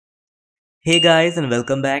Hey guys, and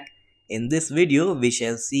welcome back. In this video, we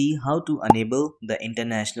shall see how to enable the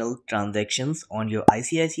international transactions on your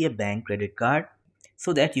ICICI Bank credit card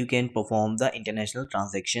so that you can perform the international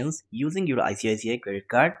transactions using your ICICI credit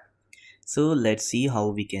card. So let's see how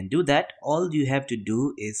we can do that. All you have to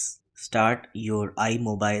do is start your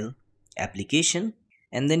iMobile application,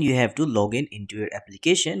 and then you have to log in into your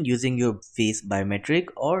application using your face biometric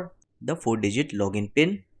or the 4-digit login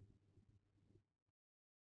pin.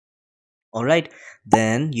 Alright,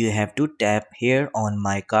 then you have to tap here on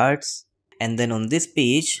my cards, and then on this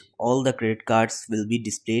page all the credit cards will be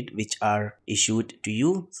displayed which are issued to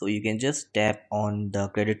you. So you can just tap on the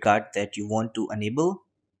credit card that you want to enable.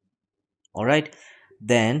 Alright,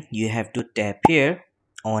 then you have to tap here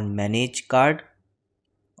on manage card.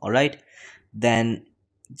 Alright, then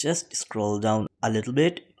just scroll down a little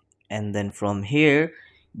bit, and then from here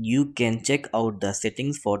you can check out the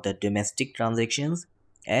settings for the domestic transactions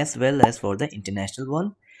as well as for the international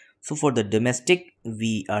one. So for the domestic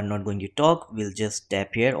we are not going to talk, we'll just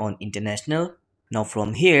tap here on international. Now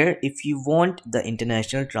from here, if you want the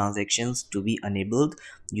international transactions to be enabled,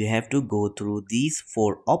 you have to go through these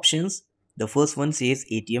four options. The first one says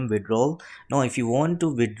ATM withdrawal. Now if you want to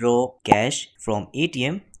withdraw cash from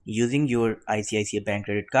ATM using your ICICI Bank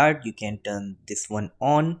credit card, you can turn this one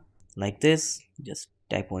on like this. Just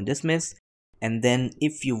tap on dismiss. And then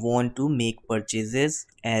if you want to make purchases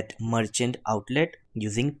at merchant outlet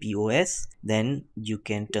using POS, then you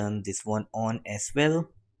can turn this one on as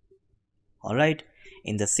well. Alright,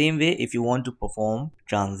 in the same way, if you want to perform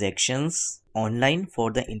transactions online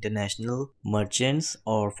for the international merchants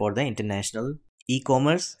or for the international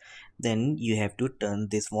e-commerce, then you have to turn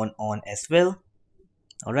this one on as well.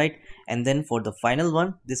 Alright, and then for the final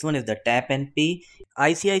one, this one is the tap and pay.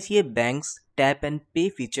 ICICI Bank's tap and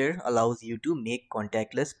pay feature allows you to make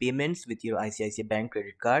contactless payments with your ICICI Bank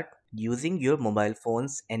credit card using your mobile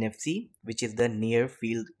phone's NFC, which is the near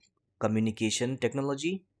field communication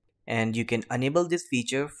technology. And you can enable this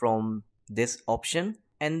feature from this option,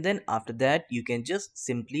 and then after that you can just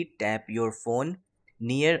simply tap your phone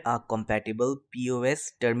near a compatible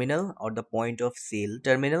POS terminal or the point of sale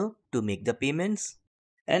terminal to make the payments.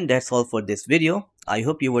 And that's all for this video. I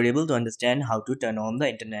hope you were able to understand how to turn on the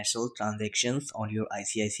international transactions on your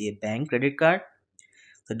ICICI Bank credit card.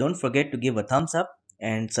 So don't forget to give a thumbs up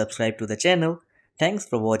and subscribe to the channel. Thanks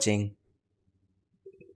for watching.